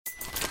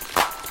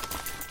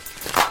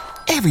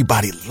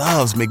Everybody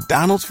loves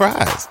McDonald's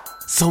fries.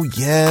 So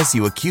yes,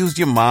 you accused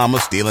your mom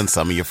of stealing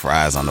some of your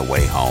fries on the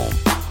way home.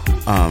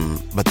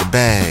 But the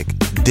bag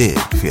did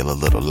feel a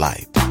little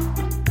light.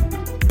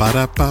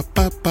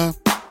 Ba-da-ba-ba-ba.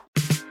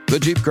 The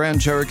Jeep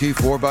Grand Cherokee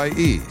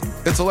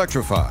 4xE. It's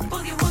electrified.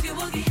 Boogie,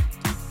 woogie,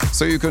 woogie.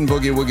 So you can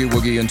boogie woogie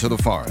woogie into the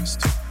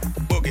forest.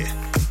 Boogie.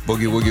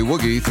 Boogie woogie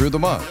woogie through the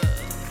mud.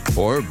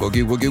 Or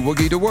boogie woogie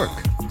woogie to work,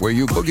 where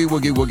you boogie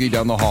woogie woogie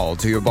down the hall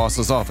to your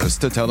boss's office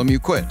to tell him you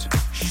quit.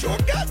 Sure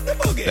got the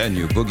boogie. Then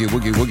you boogie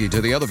woogie woogie to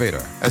the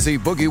elevator as he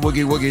boogie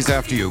woogie woogies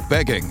after you,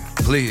 begging,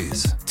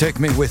 please, take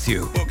me with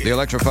you. Boogie. The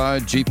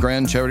electrified Jeep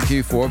Grand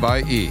Cherokee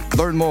 4xE.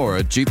 Learn more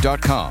at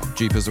Jeep.com.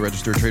 Jeep is a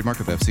registered trademark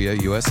of FCA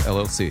US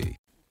LLC.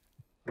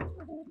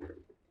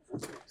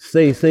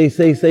 Say.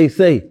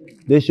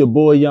 This your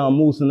boy Young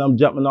Moose, and I'm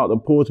jumping out the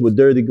porch with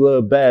Dirty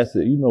Glove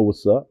Bastard. You know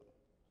what's up.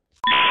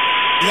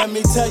 Let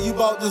me tell you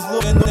about this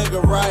little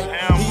nigga, right?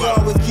 He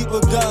always keep a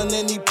gun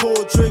and he pull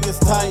triggers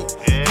tight.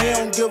 He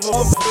don't give a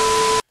f.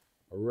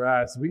 All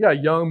right, so we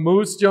got Young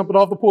Moose jumping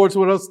off the porch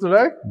with us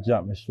today.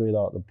 Jumping straight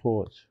out the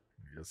porch.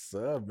 Yes,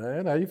 sir,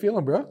 man. How you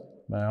feeling, bro?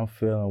 Man, I'm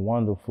feeling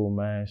wonderful,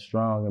 man.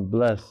 Strong and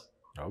blessed.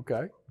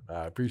 Okay.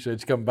 I appreciate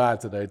you coming by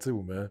today,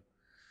 too, man.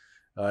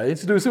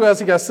 Introduce who else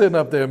you got sitting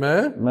up there,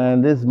 man?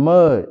 Man, this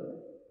mud.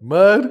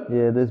 Mud?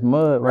 Yeah, this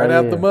mud Right right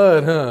out here. the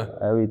mud, huh?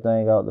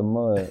 Everything out the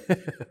mud.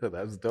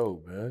 That's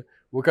dope, man.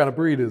 What kind of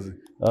breed is he?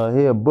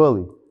 He a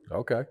bully.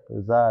 Okay.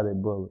 Exotic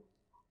bully.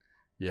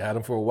 You had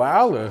him for a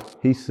while, or?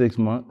 He's 6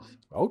 months.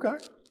 Okay.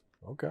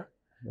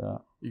 Yeah.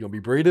 You gonna be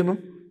breeding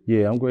him?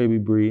 Yeah, I'm going to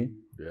be breeding.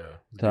 Yeah.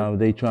 Time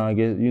they trying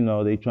to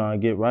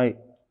get right.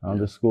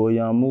 _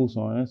 Young Moose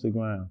on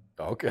Instagram.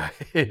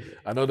 Okay.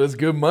 I know there's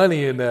good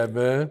money in that,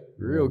 man.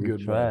 Real Yeah, we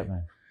good try, money.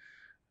 man.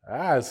 All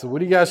right, so what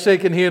do you got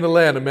shaking here in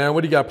Atlanta, man?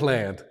 What do you got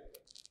planned?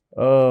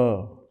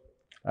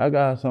 I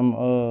got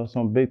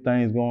some big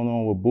things going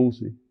on with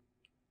Boosie.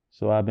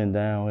 So I've been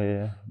down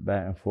here,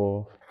 back and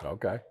forth,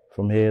 Okay.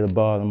 from here to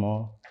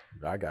Baltimore.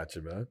 I got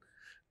you, man.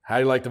 How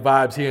you like the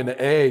vibes here in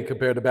the A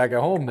compared to back at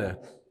home then?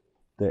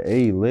 The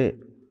A lit.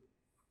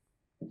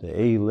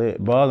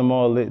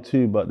 Baltimore lit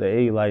too, but the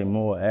A like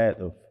more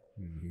active,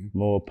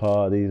 more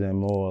parties and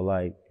more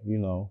like,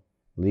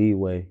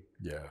 leeway.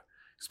 Yeah.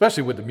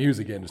 Especially with the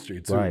music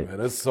industry too, Right. man.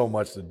 There's so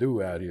much to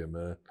do out here,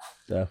 man.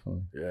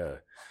 Definitely. Yeah.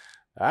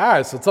 All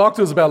right, so talk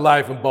to us about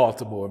life in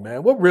Baltimore,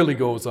 man. What really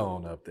goes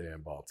on up there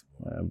in Baltimore?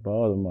 Man,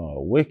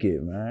 Baltimore,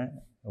 wicked,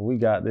 man. We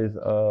got this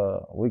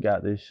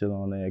shit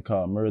on there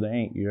called Murder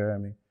Inc. You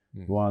heard me?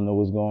 You wanna know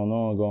what's going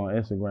on? Go on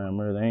Instagram,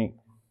 Murder Inc.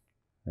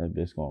 That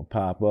bitch gonna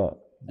pop up.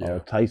 Yeah. All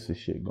types of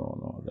shit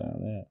going on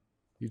down there.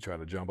 You trying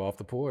to jump off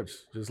the porch,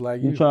 just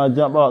like You trying to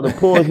jump out the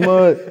porch,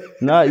 Mud?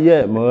 Not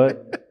yet,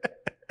 Mud.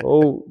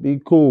 Oh,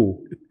 be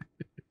cool.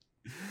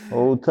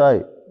 Hold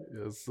tight.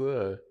 Yes,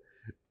 sir.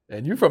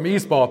 And you from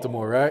East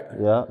Baltimore, right?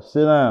 Yeah,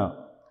 sit down.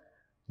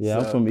 Yeah,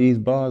 I'm So- from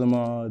East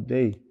Baltimore all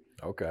day.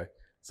 Okay.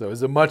 So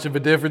is there much of a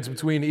difference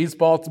between East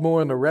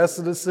Baltimore and the rest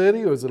of the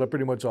city, or is it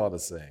pretty much all the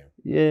same?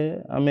 Yeah,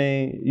 I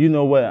mean, you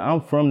know what?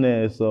 I'm from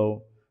there,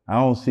 so I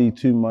don't see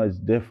too much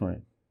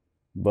different.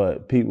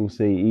 But people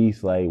say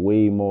East like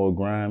way more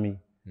grimy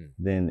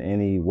than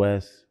any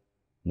West,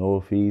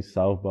 Northeast,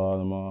 South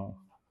Baltimore.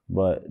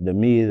 But to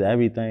me,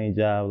 everything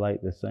jive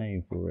like the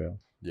same for real.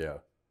 Yeah.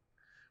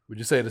 Would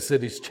you say the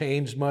city's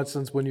changed much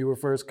since when you were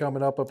first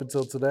coming up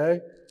until today?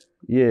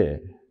 Yeah,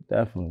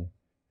 definitely.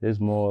 It's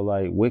more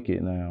like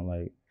wicked now,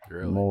 like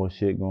Really? more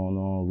shit going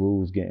on,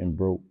 rules getting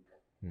broke,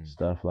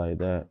 stuff like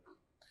that.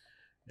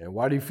 And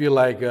why do you feel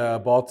like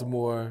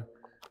Baltimore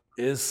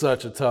is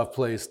such a tough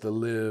place to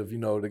live,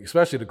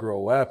 especially to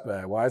grow up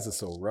at? Why is it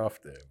so rough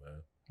there,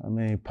 man? I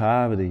mean,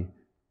 poverty,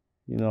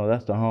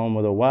 that's the home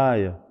of the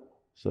wire.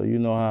 So you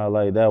know how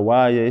like that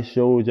wire, it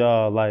shows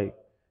y'all like,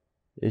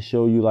 it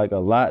show you like a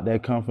lot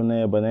that come from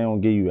there, but they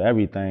don't give you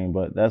everything.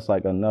 But that's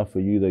like enough for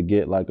you to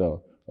get like a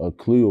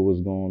clue of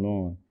what's going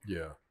on.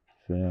 Yeah.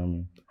 Feel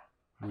me?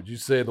 Would you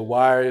say The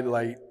Wire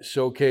like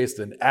showcased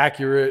an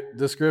accurate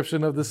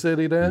description of the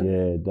city then?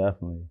 Yeah,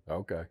 definitely.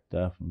 Okay.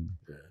 Definitely.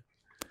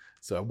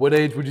 So at what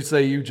age would you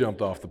say you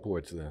jumped off the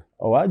porch then?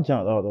 Oh, I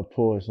jumped out the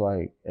porch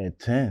like at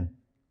 10.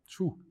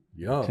 True.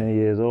 Young. 10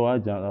 years old, I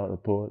jumped out the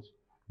porch,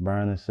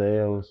 burning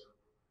sales,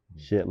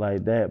 shit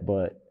like that.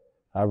 But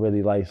I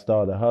really like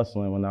started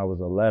hustling when I was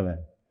 11.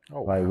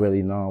 Oh, Like wow.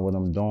 really knowing what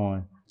I'm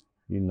doing,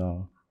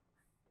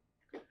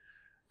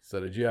 So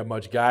did you have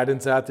much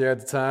guidance out there at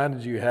the time?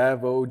 Did you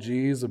have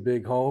OGs or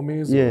big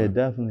homies? Yeah, or-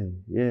 definitely.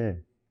 Yeah,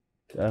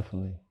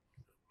 definitely.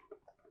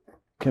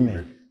 Come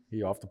here.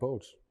 He off the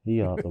porch.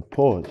 He out the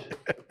porch.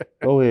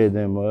 Go ahead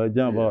then, Mud.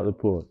 Jump out the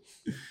porch.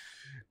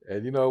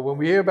 And when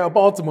we hear about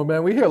Baltimore,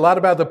 man, we hear a lot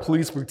about the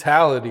police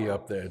brutality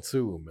up there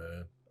too,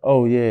 man.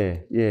 Oh yeah.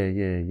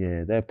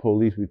 That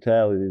police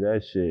brutality,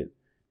 that shit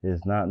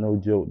is not no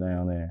joke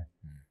down there.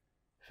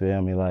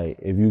 Feel me? Like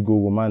if you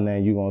Google my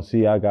name, you're gonna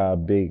see I got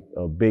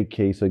a big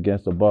case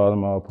against the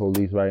Baltimore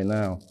police right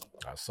now.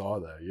 I saw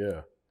that,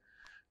 yeah.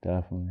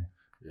 Definitely.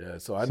 Yeah,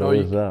 so I So know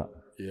it's you up.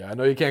 Yeah, I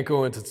know you can't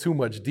go into too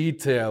much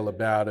detail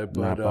about it,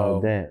 but Not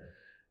about that.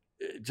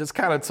 just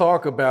kind of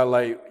talk about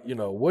like,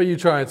 what are you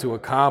trying to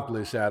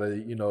accomplish out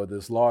of,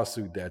 this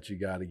lawsuit that you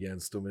got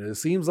against them? And it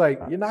seems like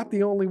you're not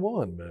the only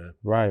one, man.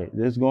 Right.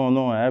 This going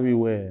on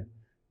everywhere.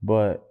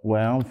 But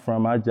where I'm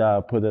from, my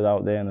job put it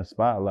out there in the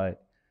spotlight,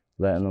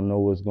 letting them know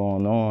what's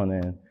going on.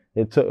 And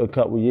it took a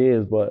couple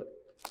years, but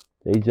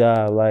they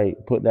job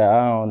like put that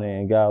eye on there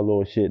and got a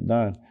little shit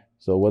done.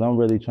 So what I'm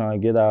really trying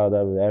to get out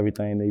of it,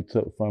 everything they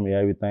took from me,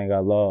 everything I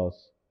lost.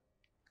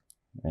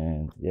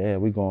 And yeah,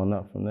 we going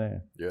up from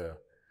there. Yeah.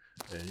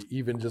 And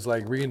even just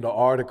like reading the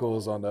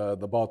articles on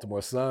the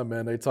Baltimore Sun,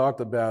 man, they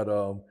talked about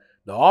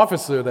the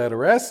officer that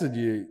arrested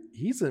you.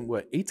 He's in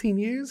what, 18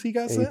 years he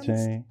got sentenced?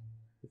 18,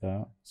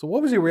 yeah. So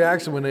what was your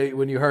reaction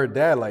when you heard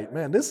that? Like,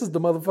 man, this is the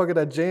motherfucker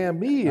that jammed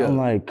me up. I'm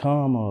like,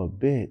 karma a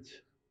bitch.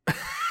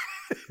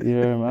 You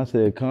heard me? I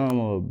said,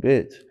 karma a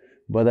bitch.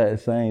 But at the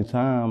same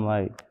time,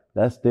 like,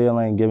 that still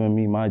ain't giving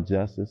me my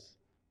justice.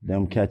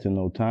 Them catching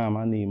no time.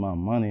 I need my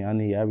money. I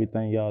need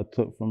everything y'all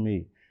took from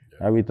me.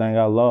 Everything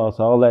I lost,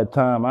 all that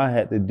time I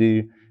had to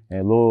do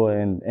and Lord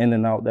and in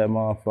and out that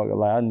motherfucker,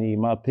 like I need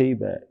my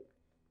payback.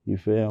 You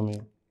feel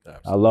me?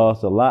 Absolutely. I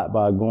lost a lot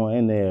by going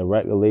in there.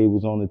 Record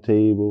labels on the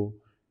table.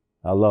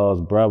 I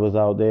lost brothers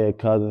out there,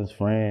 cousins,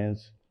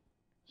 friends.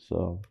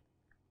 So.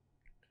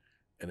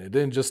 And it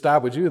didn't just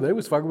stop with you. They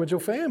was fucking with your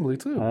family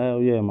too.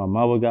 Hell yeah. My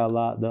mother got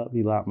locked up.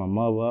 He locked my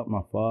mother up,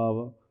 my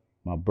father,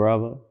 my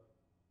brother,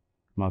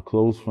 my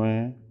close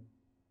friend.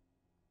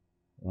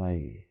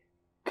 Like,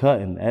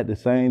 cutting at the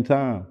same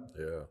time.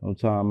 Yeah. I'm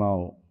talking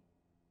about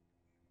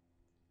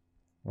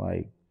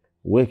like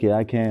wicked.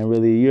 I can't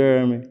really, you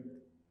hear me?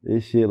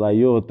 This shit, like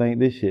you'll think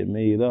this shit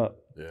made up.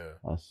 Yeah.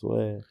 I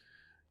swear.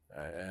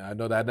 And I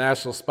know that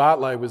national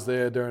spotlight was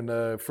there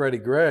during Freddie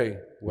Gray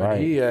when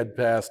he had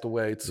passed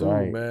away too,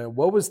 man.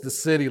 What was the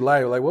city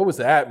like? Like, what was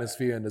the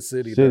atmosphere in the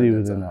city? City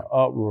was in an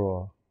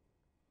uproar.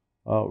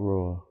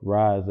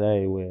 Rise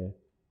everywhere.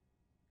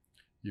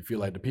 You feel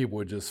like the people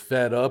were just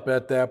fed up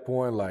at that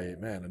point? Like,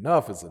 man,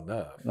 enough is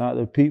enough. Not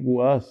the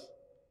people, us,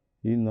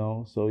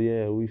 So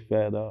yeah, we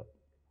fed up.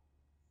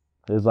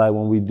 It's like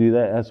when we do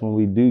that, that's when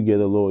we do get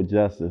a little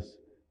justice.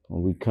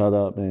 When we cut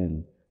up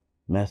and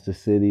mess the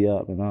city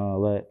up and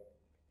all that.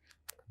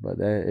 But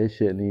it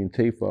shouldn't even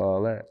take for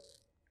all that.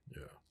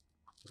 Yeah,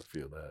 I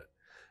feel that.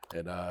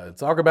 And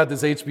talk about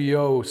this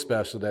HBO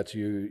special that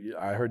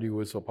I heard you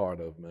was a part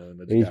of, man.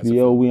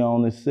 HBO, we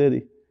own the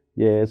city.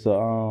 Yeah,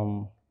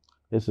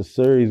 it's a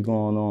series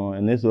going on,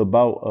 and it's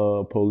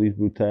about police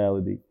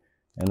brutality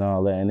and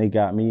all that, and they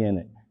got me in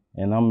it.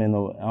 And I'm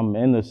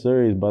in the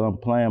series, but I'm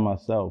playing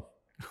myself.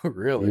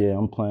 Really? Yeah,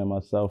 I'm playing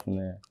myself in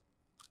there.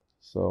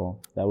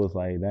 So that was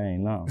like,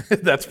 dang, no.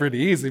 That's pretty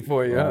easy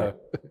for you, huh?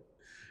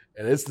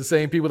 And it's the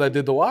same people that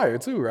did The Wire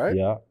too, right?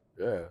 Yeah.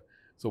 Yeah.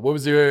 So what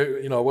was your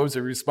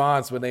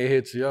response when they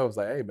hit you? I was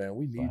like, hey man,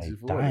 we need you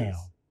for this.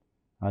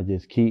 I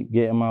just keep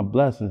getting my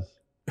blessings.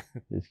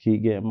 Yeah.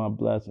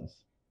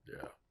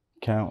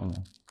 Counting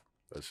them.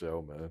 For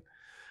sure, man.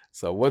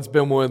 So what's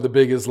been one of the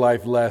biggest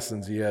life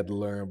lessons you had to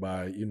learn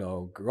by,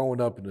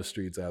 growing up in the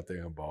streets out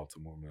there in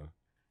Baltimore, man?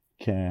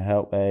 Can't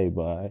help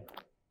everybody.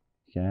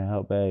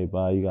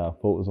 You gotta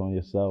focus on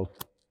yourself.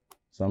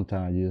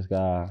 Sometimes you just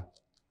gotta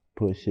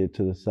put shit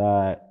to the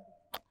side,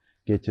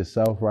 get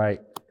yourself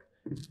right,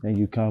 then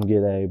you come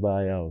get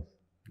everybody else.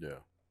 Yeah,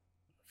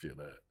 I feel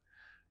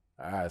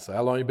that. All right, so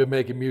how long you been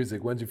making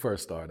music? When did you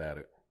first start at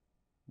it?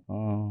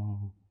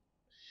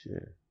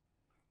 Shit.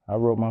 I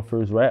wrote my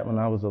first rap when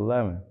I was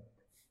 11.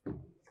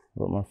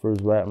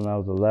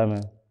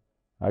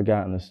 I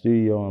got in the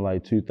studio in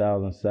like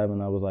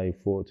 2007. I was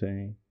like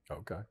 14.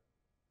 Okay.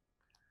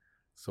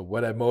 So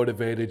what had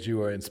motivated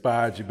you or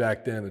inspired you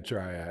back then to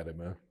try at it,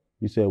 man?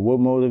 You said what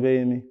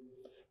motivated me?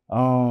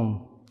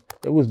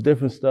 It was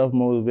different stuff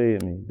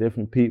motivated me,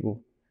 different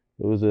people.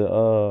 It was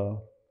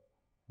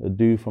a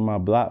dude from my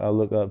block I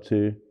look up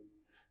to.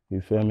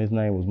 You feel me? His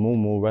name was Moo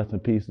Moo, rest in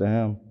peace to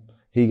him.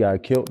 He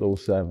got killed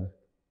 07.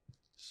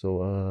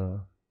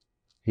 So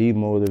he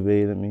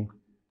motivated me.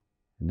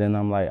 Then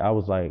I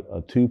was like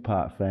a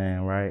Tupac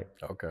fan, right?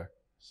 Okay.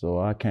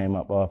 So I came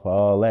up off of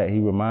all that. He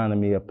reminded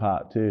me of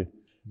Pop too.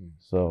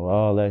 So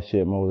all that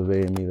shit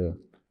motivated me to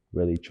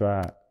really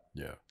try.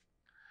 Yeah.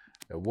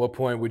 At what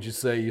point would you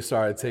say you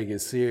started taking it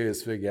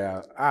serious, figure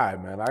out, all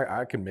right, man,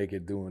 I can make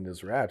it doing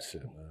this rap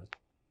shit, man?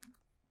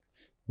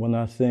 When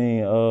I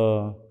seen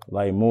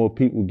like more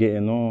people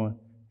getting on,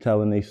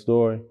 telling their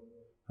story,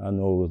 I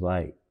know it was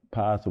like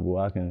possible.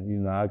 I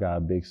can, I got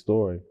a big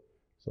story.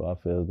 So I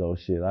feel as though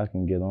shit, I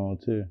can get on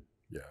too.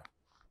 Yeah.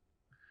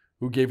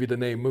 Who gave you the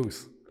name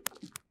Moose?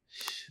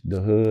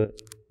 The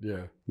Hood.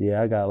 Yeah.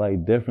 Yeah, I got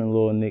like different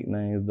little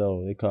nicknames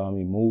though. They call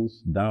me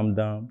Moose, Dum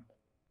Dum,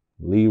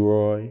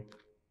 Leroy.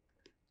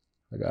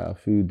 I got a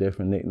few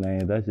different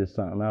nicknames. That's just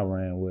something I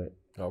ran with.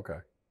 Okay.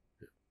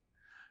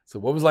 So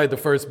what was like the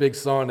first big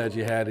song that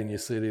you had in your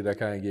city that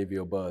kind of gave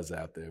you a buzz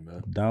out there,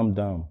 man? Dum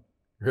Dum.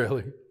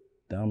 Really?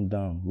 Dum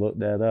Dum. Look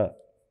that up.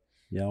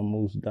 Young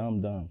Moose,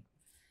 Dum Dum.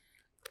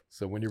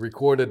 So when you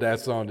recorded that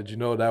song, did you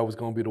know that was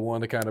going to be the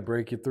one to kind of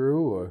break you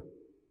through, or?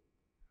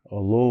 A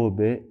little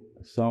bit,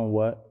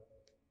 somewhat.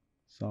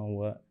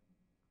 somewhat.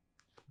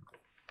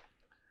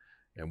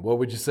 And what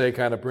would you say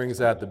kind of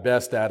brings out the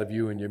best out of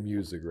you and your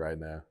music right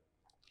now?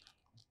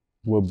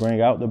 What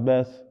bring out the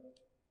best?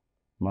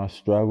 My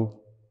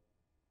struggle.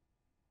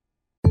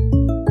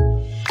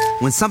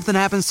 When something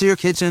happens to your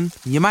kitchen,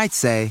 you might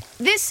say,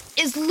 "This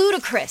is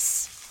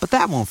ludicrous." but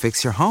that won't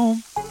fix your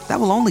home. That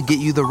will only get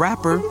you the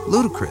rapper,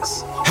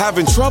 Ludacris.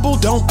 Having trouble?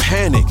 Don't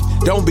panic.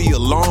 Don't be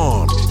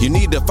alarmed. You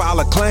need to file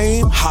a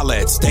claim? Holla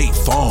at State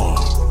Farm.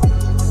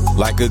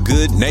 Like a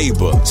good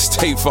neighbor,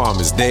 State Farm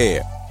is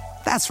there.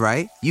 That's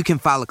right. You can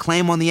file a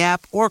claim on the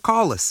app or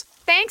call us.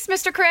 Thanks,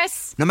 Mr.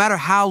 Chris. No matter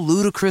how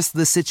ludicrous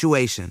the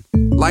situation,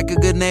 like a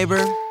good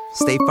neighbor,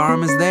 State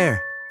Farm is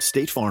there.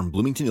 State Farm,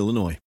 Bloomington,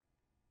 Illinois.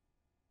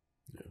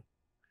 Yeah.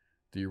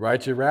 Do you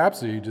write your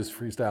raps or you just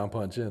freestyle and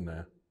punch in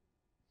there?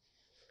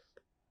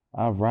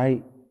 I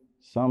write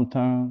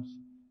sometimes,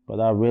 but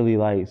I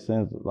really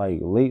since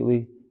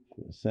lately,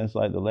 since the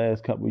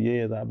last couple of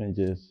years, I've been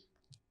just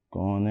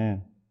going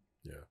in.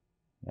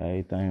 Yeah.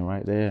 Everything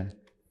right there.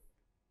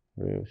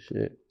 Real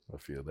shit. I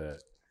feel that.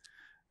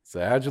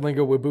 So how'd you link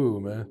up with Boo,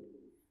 man?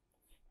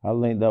 I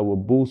linked up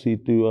with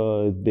Boosie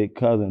through his big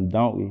cousin,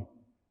 Donkey.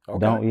 Okay.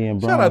 Donkey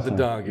and Bronson. Shout out to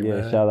Donkey,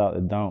 man. Yeah, shout out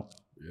to Donk.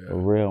 Yeah. A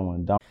real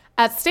one, Donk.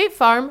 At State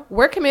Farm,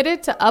 we're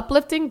committed to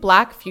uplifting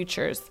Black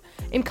futures.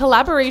 In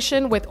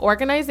collaboration with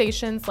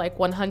organizations like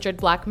 100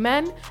 Black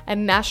Men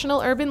and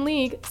National Urban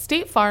League,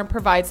 State Farm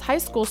provides high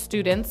school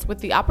students with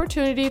the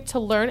opportunity to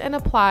learn and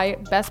apply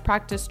best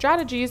practice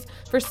strategies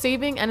for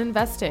saving and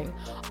investing,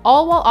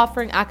 all while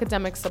offering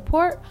academic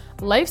support,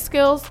 life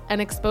skills,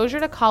 and exposure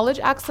to college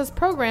access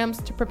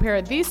programs to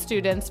prepare these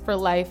students for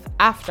life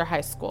after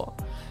high school.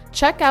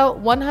 Check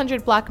out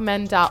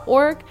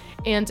 100blackmen.org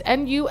and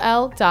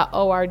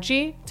nul.org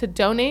to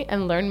donate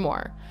and learn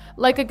more.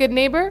 Like a good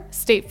neighbor,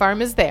 State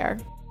Farm is there.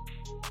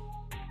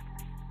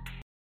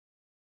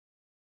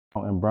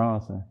 In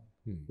Bronson,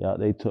 yeah,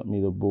 they took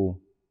me to Boo.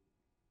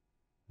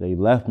 They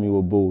left me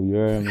with Boo, you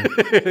heard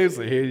me?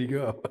 So here you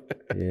go.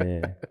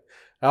 Yeah.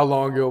 How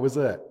long ago was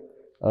that?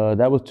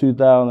 That was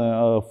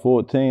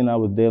 2014. I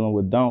was dealing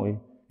with Donkey.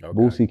 Okay.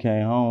 Boosie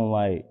came home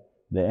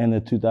the end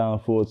of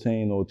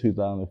 2014 or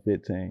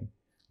 2015.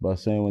 But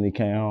soon when he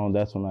came home,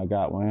 that's when I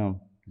got with him.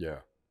 Yeah.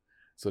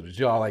 So did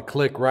y'all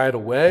click right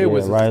away? Yeah,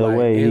 was it right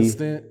away.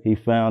 Instant? He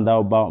found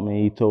out about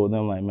me. He told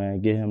them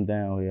man, get him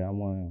down here. I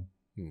want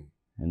him.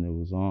 And it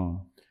was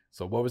on.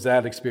 So what was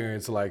that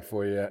experience like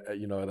for you,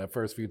 that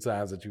first few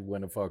times that you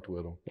went and fucked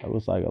with him? That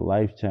was like a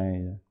life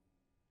changer.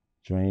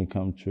 Dream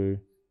come true.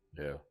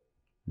 Yeah.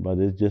 But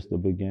it's just the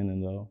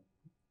beginning though.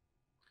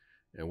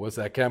 And what's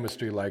that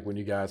chemistry like when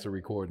you guys are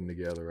recording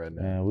together right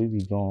now? Man, we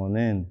be going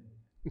in.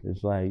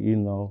 It's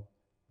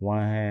one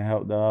hand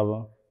help the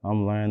other.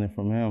 I'm learning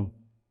from him.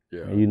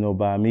 Yeah. And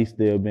by me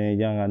still being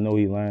young, I know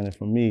he learning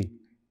from me.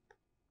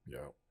 Yeah.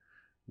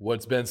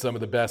 What's been some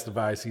of the best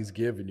advice he's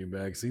given you,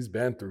 man? Because he's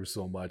been through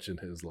so much in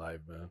his life,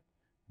 man.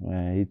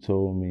 Man, he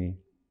told me,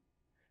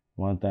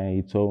 one thing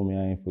he told me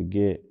I ain't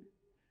forget.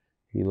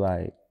 He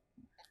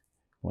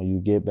when you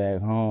get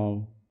back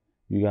home,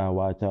 you gotta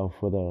watch out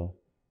for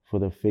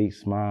the fake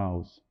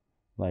smiles.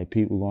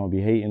 People gonna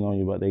be hating on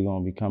you, but they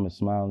gonna be coming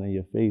smiling in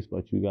your face,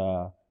 but you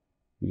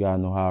gotta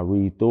know how to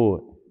read through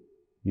it.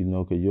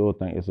 Because you'll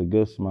think it's a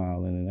good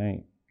smile and it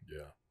ain't.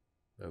 Yeah,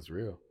 that's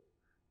real.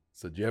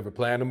 So do you ever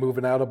plan on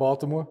moving out of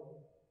Baltimore?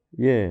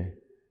 Yeah,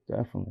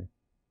 definitely.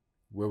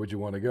 Where would you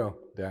want to go?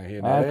 Down here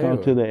in the I'll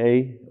come to the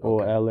A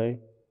or Okay. LA.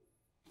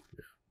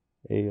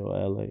 Yeah. A or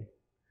LA.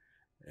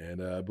 And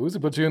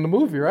Boosie put you in the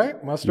movie,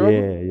 right? My Struggle?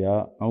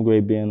 Yeah. I'm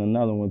going to be in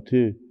another one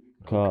too,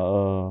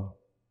 called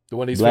the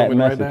one he's Black filming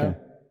Mexican. right now?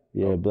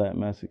 Yeah, Oh. Black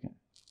Mexican.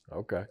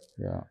 Okay.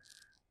 Yeah.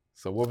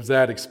 So what was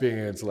that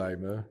experience like,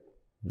 man?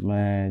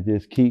 Man,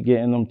 just keep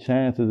getting them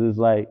chances.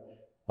 It's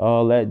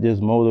all that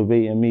just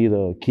motivating me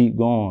to keep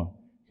going.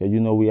 Because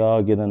we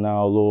all get in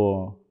our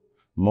little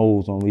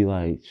modes when we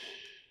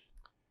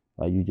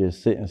you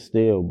just sitting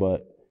still,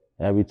 but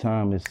every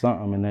time it's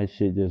something and that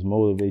shit just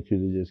motivates you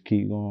to just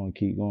keep going,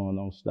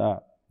 don't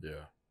stop.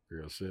 Yeah,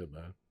 real shit,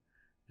 man.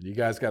 And you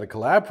guys got a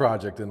collab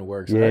project in the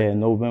works, Yeah, right?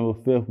 November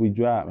 5th we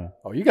dropping.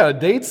 Oh, you got a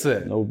date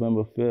set?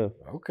 November 5th.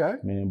 Okay.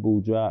 Me and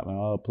Boo dropping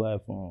all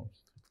platforms.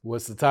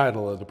 What's the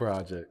title of the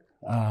project?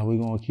 We're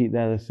going to keep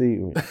that a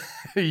secret.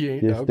 You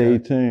ain't- Just okay.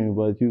 stay tuned,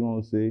 but you're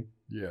going to see.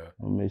 Yeah.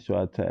 I'll make sure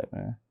I tap,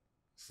 man.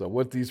 So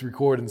what these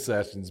recording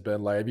sessions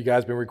been like? Have you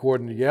guys been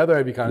recording together? Or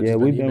have you kind of Yeah,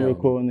 just we've been emailing?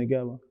 recording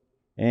together.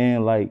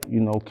 And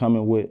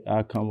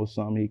I come with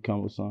some, he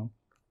come with some.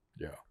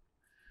 Yeah.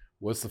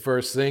 What's the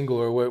first single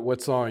or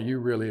what song are you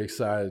really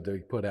excited to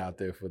put out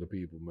there for the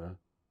people, man?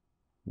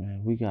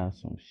 Man, we got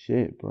some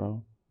shit,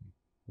 bro.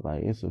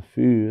 It's a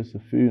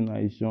few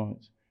nice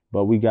joints.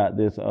 But we got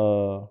this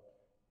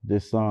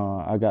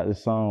song, I got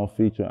this song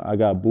featuring, I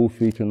got Boo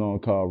featuring on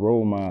called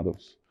Role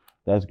Models.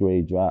 That's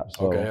great drop.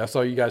 So, Okay, I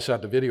saw you guys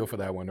shot the video for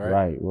that one, right?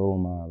 Right, Role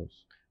Models.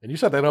 And you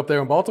shot that up there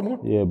in Baltimore?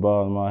 Yeah,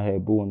 Baltimore, I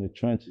had Boo in the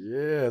trenches.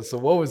 Yeah, so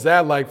what was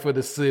that like for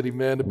the city,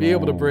 man, to be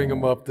able to bring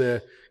him up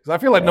there? Because I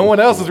feel like no one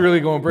else is really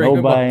going to bring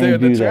him up there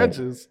in the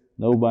trenches.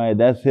 Nobody,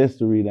 that's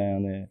history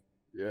down there.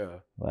 Yeah.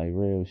 Like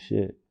real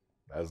shit.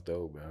 That's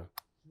dope, man.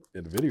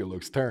 And the video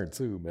looks turned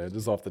too, man.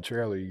 Just off the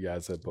trailer you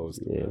guys had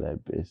posted. Yeah, man.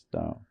 that bitch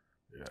dumb.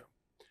 Yeah.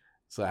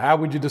 So how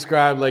would you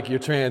describe like your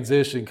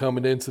transition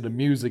coming into the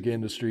music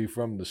industry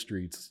from the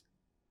streets?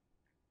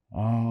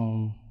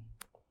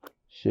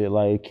 Shit,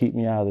 like it keep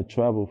me out of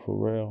trouble for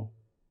real.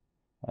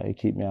 Like it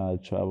keep me out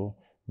of trouble.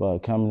 But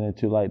coming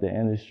into like the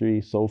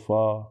industry so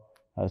far,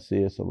 I see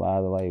it's a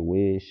lot of like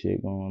weird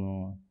shit going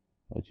on.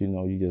 But you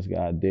know, you just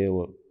gotta deal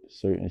with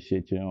certain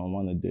shit you don't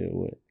want to deal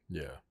with.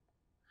 Yeah.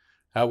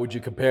 How would you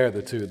compare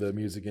the two, the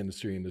music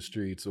industry and the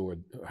streets, or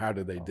how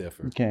do they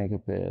differ? You can't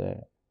compare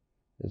that.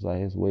 It's like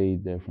it's way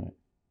different.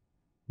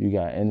 You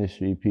got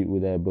industry people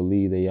that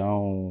believe their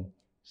own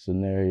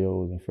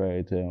scenarios and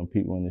fairy tale, and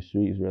people in the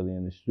streets really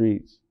in the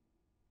streets.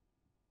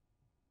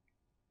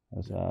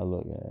 That's how I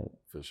look at it.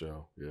 For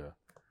sure, yeah.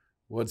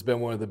 What's been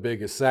one of the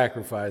biggest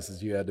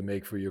sacrifices you had to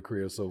make for your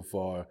career so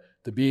far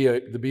to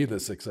be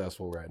this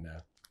successful right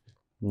now?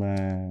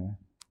 Man,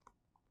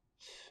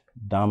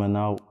 dumbing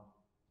out,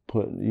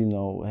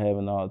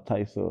 having all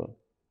types of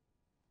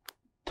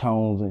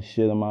tones and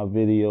shit in my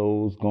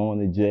videos, going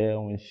to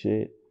jail and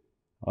shit.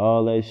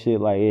 All that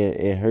shit, like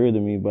it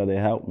hurted me, but it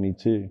helped me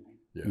too.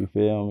 Yeah. You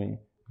feel me?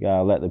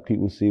 Gotta let the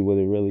people see what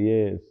it really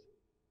is.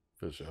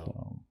 For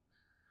sure.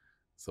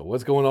 So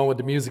what's going on with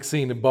the music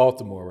scene in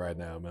Baltimore right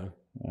now, man?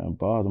 Man,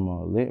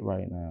 Baltimore lit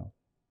right now.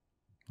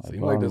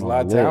 Seems like there's a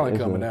lot of talent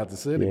coming out the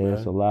city, man.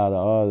 It's a lot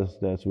of artists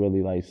that's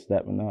really like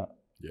stepping up.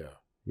 Yeah.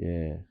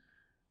 Yeah.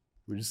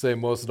 Would you say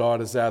most of the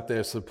artists out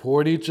there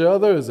support each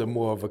other, or is it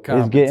more of a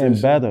competition?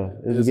 It's getting better.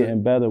 It's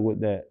getting better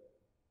with that.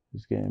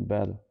 It's getting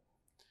better.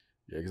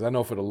 Yeah, because I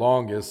know for the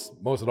longest,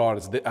 most of the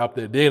artists out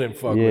there didn't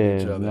fuck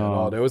with each other at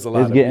all. There was a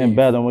lot of It's getting beef.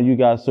 better when you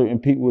got certain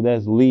people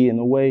that's leading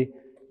the way.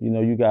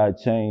 You gotta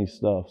change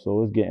stuff.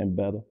 So it's getting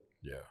better.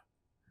 Yeah.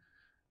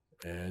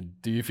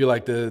 And do you feel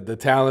like the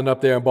talent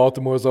up there in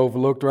Baltimore is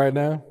overlooked right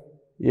now?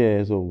 Yeah,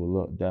 it's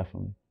overlooked,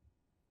 definitely.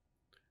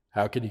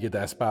 How can you get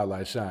that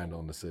spotlight shined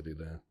on the city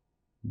then?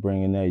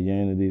 Bringing that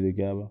unity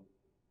together.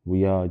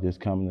 We all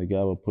just coming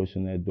together,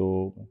 pushing that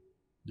door open.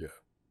 Yeah,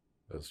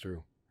 that's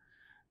true.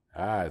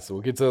 All right, so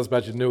what can you tell us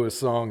about your newest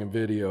song and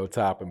video,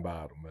 Top and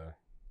Bottom, man?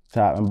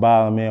 Top and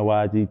Bottom, man,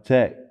 YG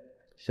Tech.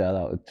 Shout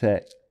out to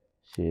Tech.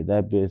 Shit,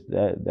 that bitch,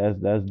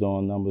 that's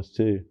doing numbers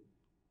too.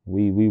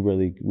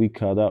 We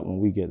cut up when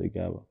we get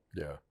together.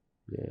 Yeah.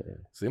 Yeah.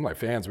 Seem like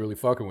fans really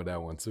fucking with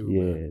that one too.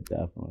 Yeah, man.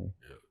 definitely.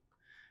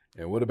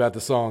 Yeah. And what about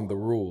the song The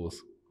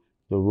Rules?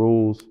 The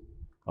Rules.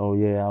 Oh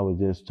yeah, I was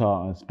just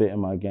spitting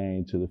my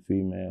game to the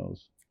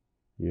females.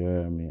 You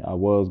heard me. I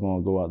was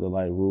gonna go out to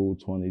like Rule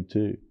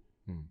 22,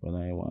 but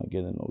I ain't want to get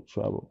in no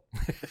trouble.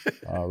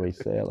 I already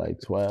said like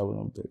 12 of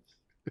them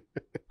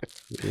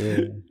bitches.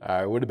 Yeah. All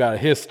right, what about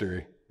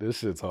History? This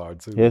shit's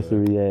hard too. History,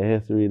 man. Yeah,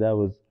 History. That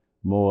was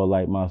more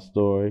like my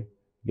story,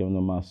 giving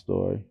them my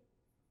story.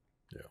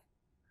 Yeah.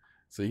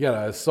 So you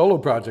got a solo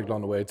project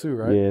on the way too,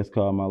 right? Yeah, it's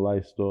called My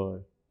Life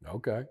Story.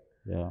 Okay.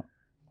 Yeah.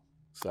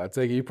 So I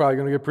take it you're probably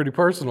gonna get pretty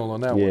personal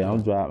on that one. Yeah,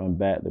 I'm dropping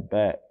back to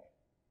back.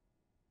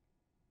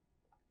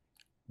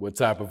 What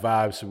type of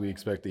vibes should we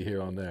expect to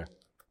hear on there?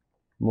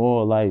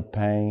 More like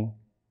pain,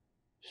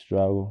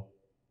 struggle.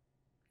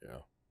 Yeah.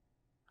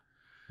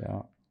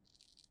 Yeah.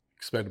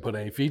 Expect to put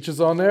any features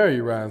on there, or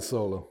you riding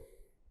solo?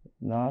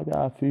 No, I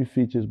got a few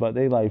features, but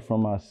they like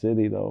from my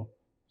city though.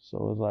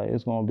 So it's like,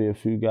 it's gonna be a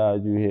few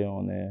guys you hear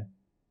on there.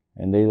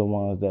 And they the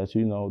ones that,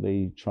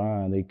 they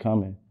trying, they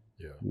coming.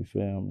 Yeah. You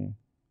feel me?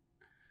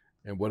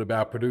 And what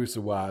about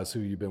producer-wise,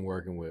 who you been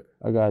working with?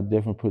 I got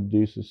different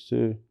producers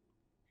too.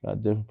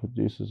 Got different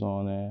producers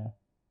on there.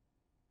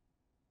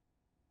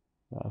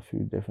 Got a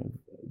few different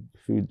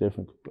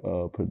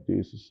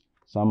producers.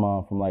 Some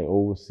are from like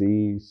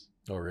overseas.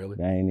 Oh, really?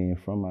 They ain't even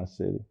from my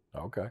city.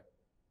 Okay.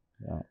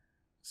 Yeah.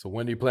 So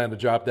when do you plan to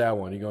drop that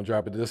one? You gonna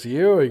drop it this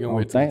year, or are you gonna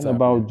wait till I'm thinking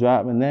about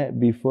dropping that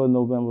before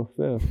November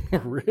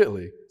 5th.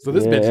 Really? So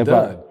this bitch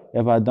done?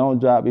 If I don't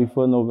drop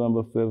before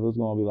November 5th, it's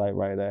gonna be like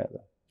right after.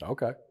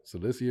 Okay. So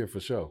this year for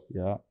sure.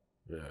 Yeah.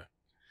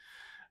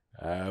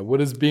 Yeah. What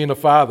has being a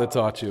father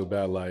taught you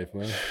about life,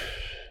 man?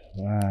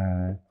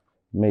 Man,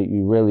 make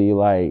you really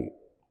like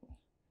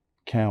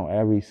count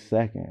every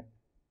second,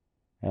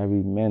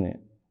 every minute.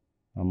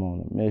 I'm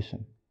on a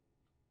mission.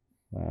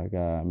 I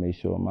gotta make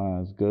sure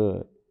mine's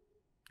good.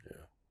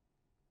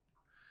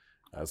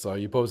 I saw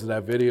you posted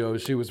that video.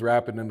 She was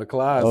rapping in the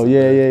closet. Oh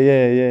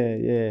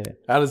yeah.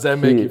 How does that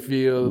make you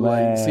feel?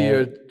 Man, like, see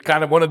her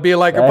kind of want to be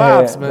like her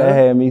pops, man. That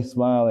had me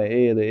smiling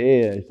ear to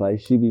ear. It's like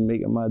she be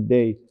making my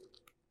day.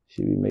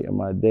 She be making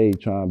my day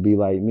trying to be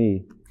like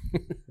me.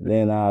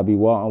 Then I'll be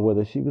walking with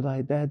her. She be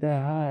like, Dad,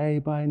 how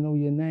everybody know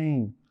your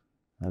name?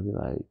 I'd be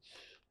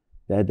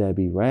like, Dad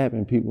be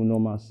rapping. People know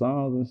my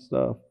songs and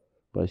stuff.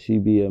 But she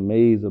be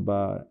amazed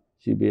by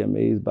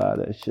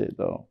that shit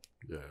though.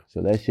 Yeah.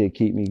 So that shit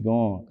keep me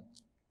going.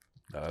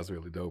 No, that's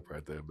really dope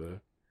right there,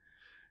 man.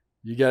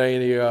 You got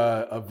any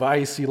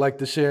advice you like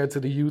to share to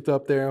the youth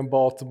up there in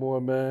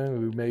Baltimore, man,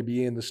 who may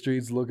be in the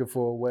streets looking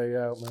for a way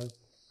out, man?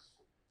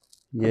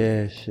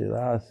 Yeah, shit.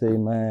 I say,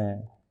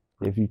 man,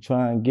 if you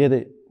try and get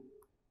it,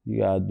 you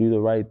gotta do the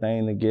right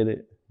thing to get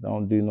it.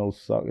 Don't do no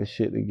sucker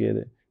shit to get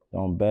it.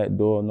 Don't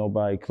backdoor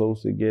nobody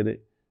close to get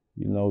it.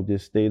 You know,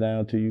 just stay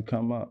down till you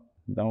come up.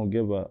 Don't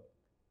give up.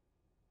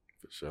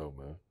 For sure,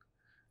 man.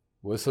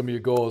 What's some of your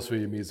goals for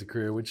your music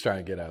career? What you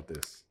trying to get out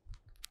this?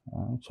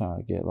 I'm trying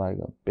to get like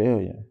 1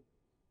 billion.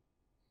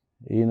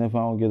 Even if I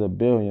don't get 1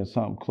 billion,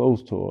 something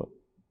close to it.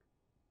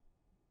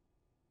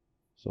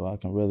 So I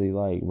can really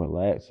like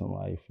relax in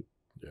life.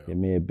 Yeah. Get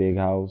me a big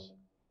house,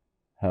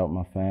 help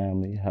my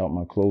family, help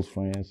my close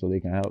friends so they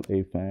can help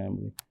their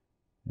family.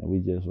 And we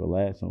just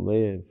relax and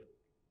live.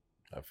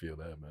 I feel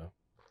that, man.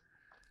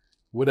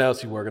 What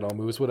else you working on,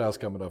 Moose? What else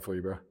coming up for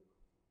you, bro?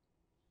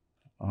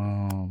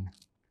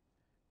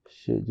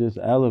 Shit, just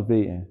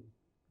elevating.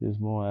 Just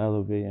more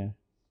elevating.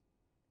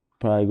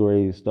 Probably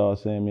ready to start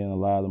seeing me in a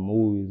lot of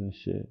movies and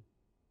shit.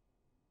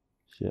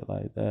 Shit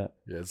like that.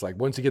 Yeah, it's like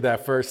once you get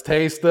that first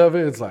taste of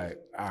it, it's like,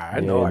 I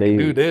know I can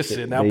do this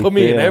shit. Now put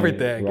me in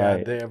everything,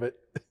 right. God damn it.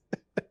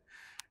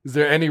 Is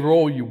there any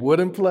role you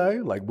wouldn't play?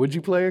 Like, would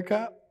you play a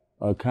cop?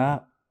 A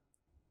cop?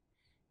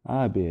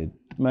 I'd be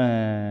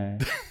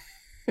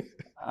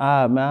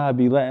I'd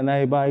be letting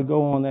everybody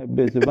go on that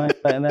bitch. If I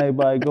ain't letting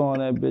everybody go on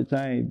that bitch,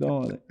 I ain't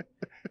doing it.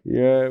 You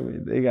heard me?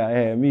 They gotta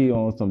have me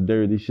on some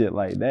dirty shit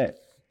like that.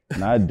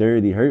 Not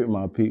dirty, hurt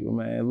my people,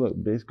 man. Look,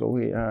 bitch, go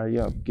ahead, hurry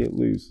up, get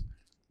loose.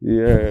 You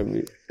heard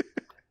me?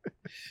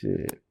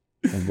 Shit.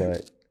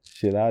 But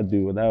shit I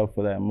do without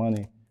for that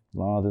money, as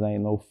long as it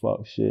ain't no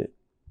fuck shit.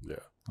 Yeah.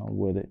 I'm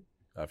with it.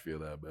 I feel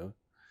that, man.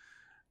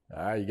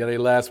 All right, you got any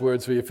last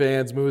words for your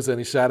fans, Moose?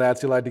 Any shout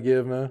outs you like to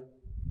give, man?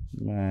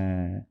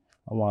 Man,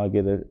 I want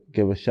to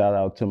give a shout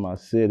out to my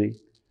city.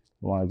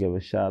 I want to give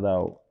a shout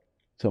out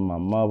to my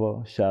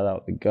mother, shout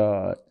out to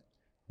God,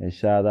 and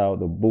shout out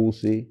to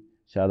Boosie,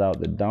 shout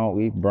out to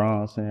Donkey,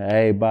 Bronson,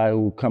 everybody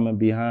who coming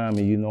behind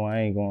me. You know I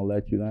ain't gonna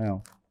let you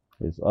down.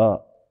 It's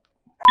up.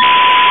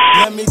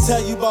 Let me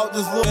tell you about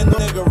this little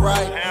nigga,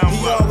 right?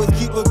 He always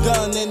keep a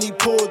gun and he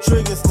pull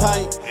triggers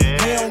tight.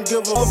 He don't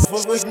give a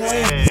fuck with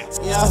me.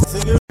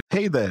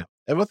 Hey there,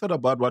 ever thought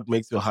about what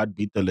makes your heart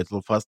beat a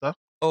little faster?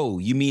 Oh,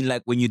 you mean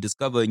like when you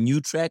discover a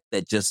new track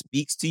that just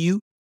speaks to you?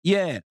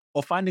 Yeah,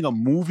 or finding a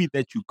movie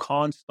that you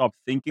can't stop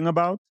thinking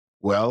about?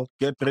 Well,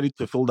 get ready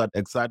to feel that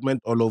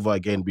excitement all over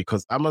again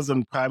because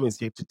Amazon Prime is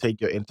here to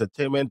take your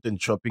entertainment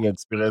and shopping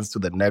experience to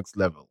the next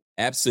level.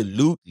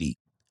 Absolutely.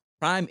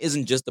 Prime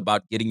isn't just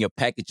about getting your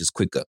packages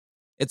quicker.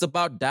 It's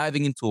about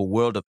diving into a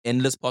world of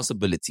endless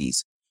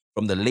possibilities,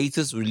 from the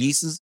latest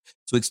releases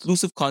to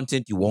exclusive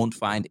content you won't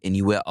find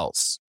anywhere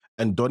else.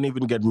 And don't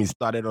even get me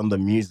started on the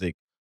music.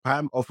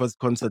 Prime offers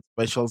concert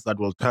specials that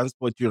will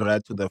transport you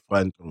right to the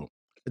front row.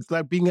 It's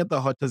like being at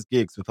the hottest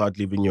gigs without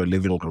leaving your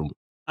living room.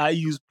 I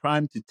use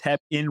Prime to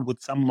tap in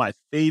with some of my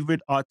favorite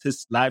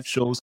artists' live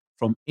shows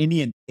from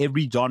any and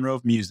every genre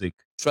of music.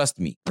 Trust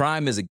me,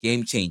 Prime is a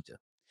game changer.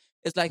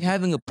 It's like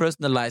having a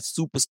personalized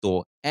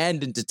superstore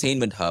and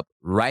entertainment hub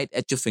right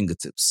at your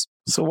fingertips.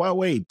 So why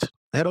wait?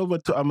 Head over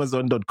to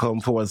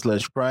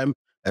amazon.com/Prime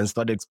and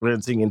start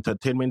experiencing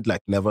entertainment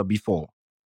like never before.